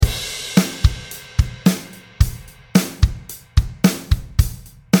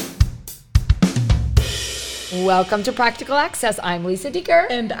Welcome to Practical Access. I'm Lisa Deeker.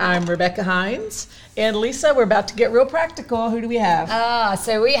 And I'm Rebecca Hines. And Lisa, we're about to get real practical. Who do we have?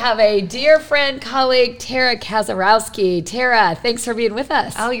 So we have a dear friend, colleague, Tara Kazarowski. Tara, thanks for being with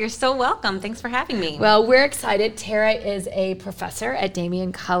us. Oh, you're so welcome. Thanks for having me. Well, we're excited. Tara is a professor at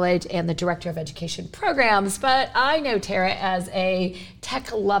Damien College and the Director of Education Programs, but I know Tara as a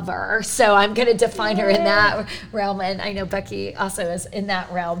tech lover, so I'm going to define her in that realm, and I know Becky also is in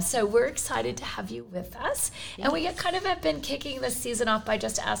that realm. So we're excited to have you with us. Yes. And we kind of have been kicking this season off by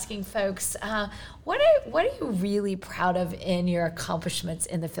just asking folks, what are you really proud of in your accomplishments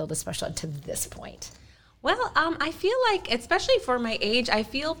in the field of special ed to this point? Well, I feel like, especially for my age, I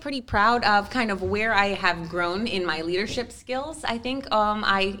feel pretty proud of kind of where I have grown in my leadership skills. I think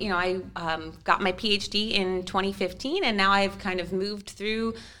I got my PhD in 2015, and now I've kind of moved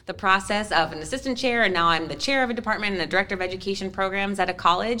through the process of an assistant chair, and now I'm the chair of a department and the director of education programs at a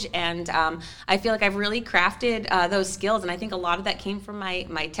college. And I feel like I've really crafted those skills, and I think a lot of that came from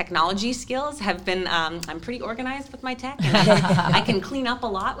my technology skills. Have been I'm pretty organized with my tech, and I can clean up a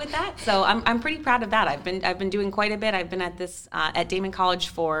lot with that. So I'm pretty proud of that. I've been doing quite a bit. I've been at this at Damien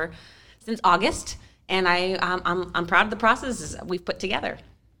College since August, and I'm proud of the processes we've put together.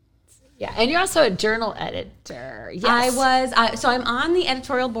 Yeah, and you're also a journal editor. Yes. I was. So I'm on the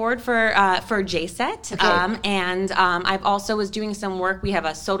editorial board for JSET, okay. And I've also was doing some work. We have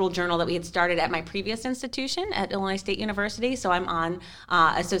a SOTL journal that we had started at my previous institution at Illinois State University, so I'm on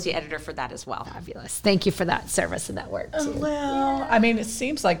associate editor for that as well. Fabulous. Thank you for that service and that work, too. I mean, it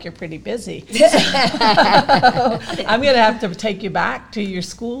seems like you're pretty busy. So I'm going to have to take you back to your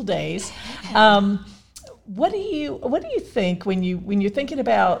school days. What do you think when you're thinking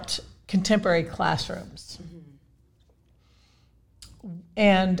about contemporary classrooms? Mm-hmm.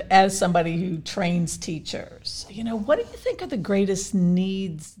 And as somebody who trains teachers, what do you think are the greatest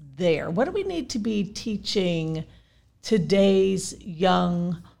needs there? What do we need to be teaching today's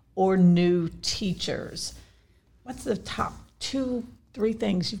young or new teachers? What's the top 2-3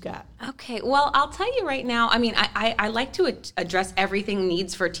 things you've got? Okay, well, I'll tell you right now, I mean, I like to address everything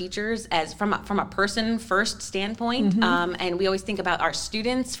needs for teachers as from a person first standpoint, mm-hmm. And we always think about our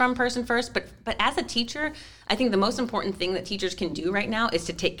students from person first, but as a teacher, I think the most important thing that teachers can do right now is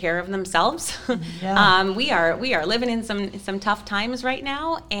to take care of themselves. Yeah. We are living in some tough times right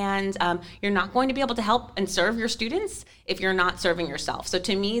now, and you're not going to be able to help and serve your students if you're not serving yourself. So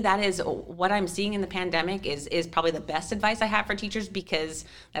to me, that is what I'm seeing in the pandemic is probably the best advice I have for teachers, because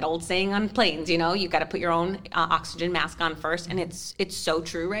that old saying on planes, you've got to put your own oxygen mask on first, and it's so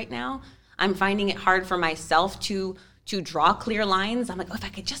true right now. I'm finding it hard for myself to draw clear lines. I'm like, if I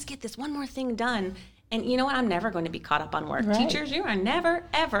could just get this one more thing done. And you know what? I'm never going to be caught up on work. Right. Teachers, you are never,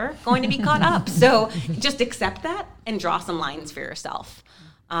 ever going to be caught up. So just accept that and draw some lines for yourself.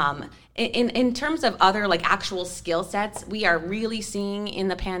 In terms of other actual skill sets, we are really seeing in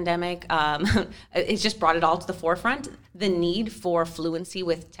the pandemic, it's just brought it all to the forefront, the need for fluency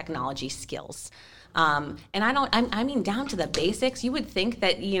with technology skills. And I mean down to the basics. You would think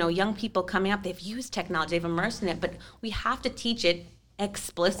that, young people coming up, they've used technology, they've immersed in it, but we have to teach it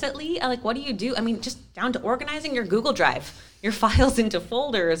explicitly. What do you do? I mean, just down to organizing your Google Drive, your files into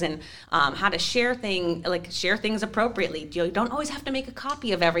folders, and how to share things appropriately. You don't always have to make a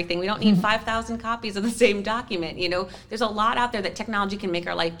copy of everything. We don't need 5,000 copies of the same document. There's a lot out there that technology can make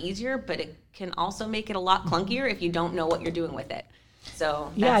our life easier, but it can also make it a lot clunkier if you don't know what you're doing with it.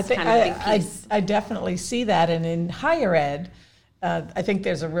 So that's kind of a big piece. I definitely see that. And in higher ed, I think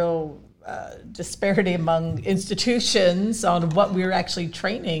there's a real disparity among institutions on what we're actually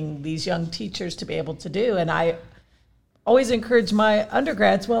training these young teachers to be able to do. And I always encourage my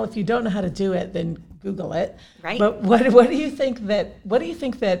undergrads, well, if you don't know how to do it, then Google it. Right. But what do you think that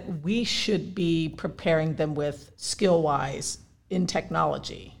we should be preparing them with skill-wise in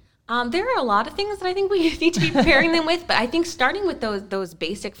technology? There are a lot of things that I think we need to be preparing them with, but I think starting with those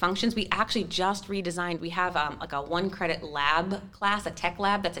basic functions, we actually just redesigned. We have a 1-credit lab class, a tech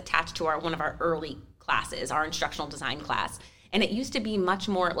lab that's attached to one of our early classes, our instructional design class. And it used to be much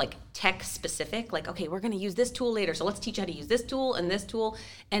more tech specific, okay, we're going to use this tool later, so let's teach you how to use this tool and this tool.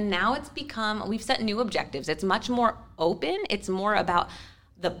 And now it's become, we've set new objectives. It's much more open. It's more about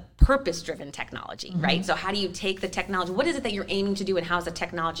the purpose-driven technology, mm-hmm. right? So how do you take the technology? What is it that you're aiming to do, and how is the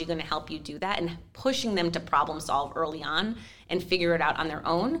technology going to help you do that? And pushing them to problem solve early on and figure it out on their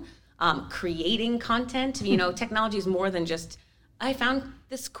own. Creating content, technology is more than just, I found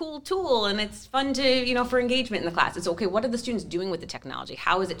this cool tool and it's fun to, for engagement in the class. It's okay, what are the students doing with the technology?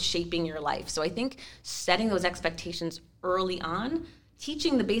 How is it shaping your life? So I think setting those expectations early on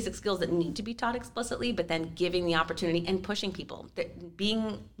teaching the basic skills that need to be taught explicitly, but then giving the opportunity and pushing people. That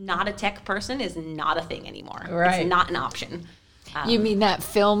being not a tech person is not a thing anymore. Right. It's not an option. You mean that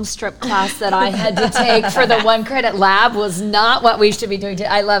film strip class that I had to take for the 1 credit lab was not what we should be doing today.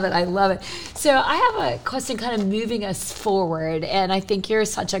 I love it. I love it. So I have a question kind of moving us forward, and I think you're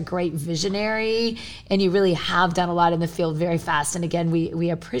such a great visionary, and you really have done a lot in the field very fast. And again, we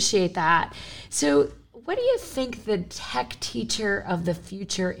appreciate that. So what do you think the tech teacher of the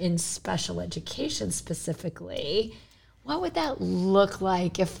future in special education specifically, what would that look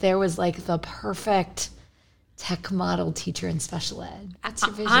like if there was like the perfect tech model teacher in special ed? What's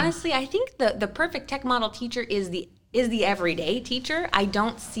your vision? Honestly, I think the perfect tech model teacher is the everyday teacher. I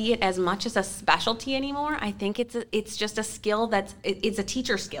don't see it as much as a specialty anymore. I think it's just a skill it's a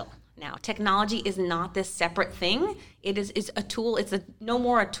teacher skill now. Technology is not this separate thing. It is a tool. It's no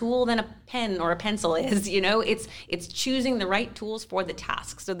more a tool than a pen or a pencil is. It's choosing the right tools for the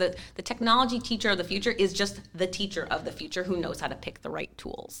task. So the technology teacher of the future is just the teacher of the future who knows how to pick the right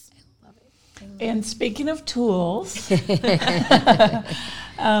tools. And speaking of tools,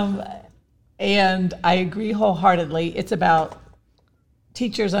 and I agree wholeheartedly, it's about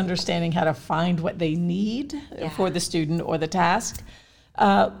teachers understanding how to find what they need for the student or the task.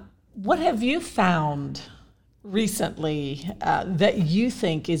 What have you found recently that you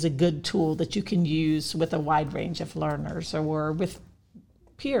think is a good tool that you can use with a wide range of learners or with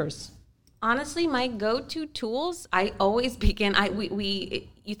peers? Honestly, my go-to tools, I always begin,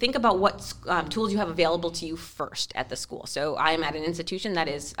 you think about what tools you have available to you first at the school. So I am at an institution that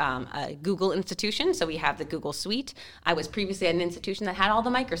is a Google institution, so we have the Google Suite. I was previously at an institution that had all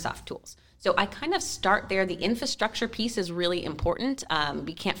the Microsoft tools. So I kind of start there. The infrastructure piece is really important.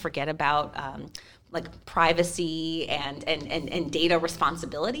 We can't forget about like privacy and data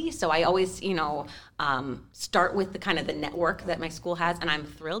responsibility. So I always, start with the kind of the network that my school has, and I'm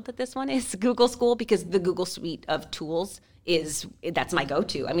thrilled that this one is Google School because the Google Suite of tools that's my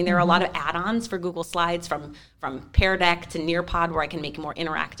go-to. I mean, there are a lot of add-ons for Google Slides from Pear Deck to Nearpod where I can make more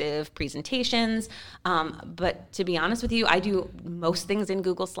interactive presentations. But to be honest with you, I do most things in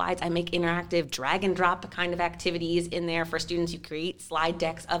Google Slides. I make interactive drag and drop kind of activities in there for students. You create slide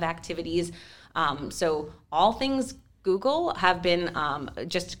decks of activities. So all things Google have been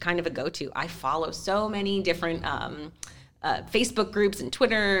just kind of a go-to. I follow so many different Facebook groups and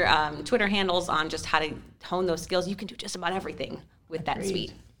Twitter handles on just how to hone those skills. You can do just about everything with that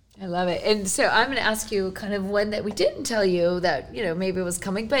suite. I love it. And so I'm going to ask you kind of one that we didn't tell you that, maybe was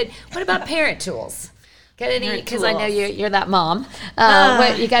coming, but what about parent tools? Got any, because I know you're that mom.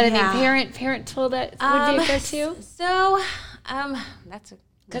 What you got any parent tool that would be a go-to? So that's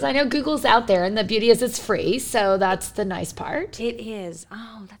because I know Google's out there, and the beauty is it's free, so that's the nice part. It is.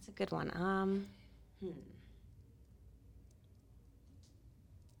 Oh, that's a good one.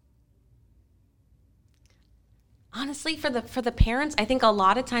 Honestly, for the parents, I think a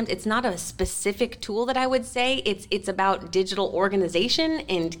lot of times it's not a specific tool that I would say. It's about digital organization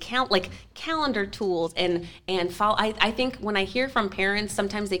and calendar tools and follow. I think when I hear from parents,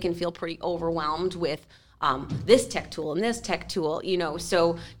 sometimes they can feel pretty overwhelmed with this tech tool and this tech tool,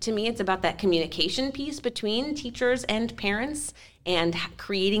 So to me, it's about that communication piece between teachers and parents and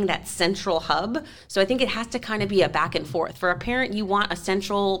creating that central hub. So I think it has to kind of be a back and forth. For a parent, you want a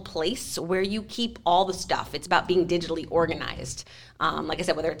central place where you keep all the stuff. It's about being digitally organized. Like I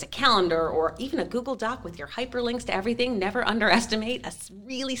said, whether it's a calendar or even a Google Doc with your hyperlinks to everything, never underestimate a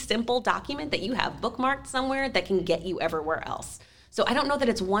really simple document that you have bookmarked somewhere that can get you everywhere else. So I don't know that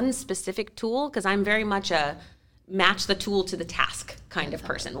it's one specific tool because I'm very much a match the tool to the task kind of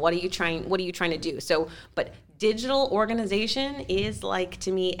person. What are you trying to do? So, but digital organization is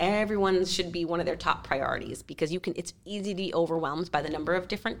to me, everyone should be one of their top priorities because it's easy to be overwhelmed by the number of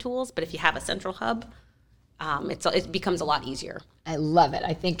different tools, but if you have a central hub, it becomes a lot easier. I love it.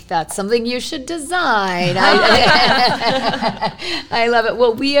 I think that's something you should design. I love it.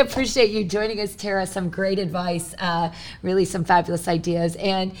 Well, we appreciate you joining us, Tara. Some great advice, really some fabulous ideas.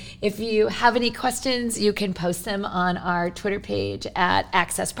 And if you have any questions, you can post them on our Twitter page at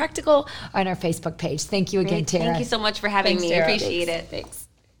Access Practical or on our Facebook page. Thank you again, Tara. Thank you so much for having me. Tara. I appreciate it. Thanks.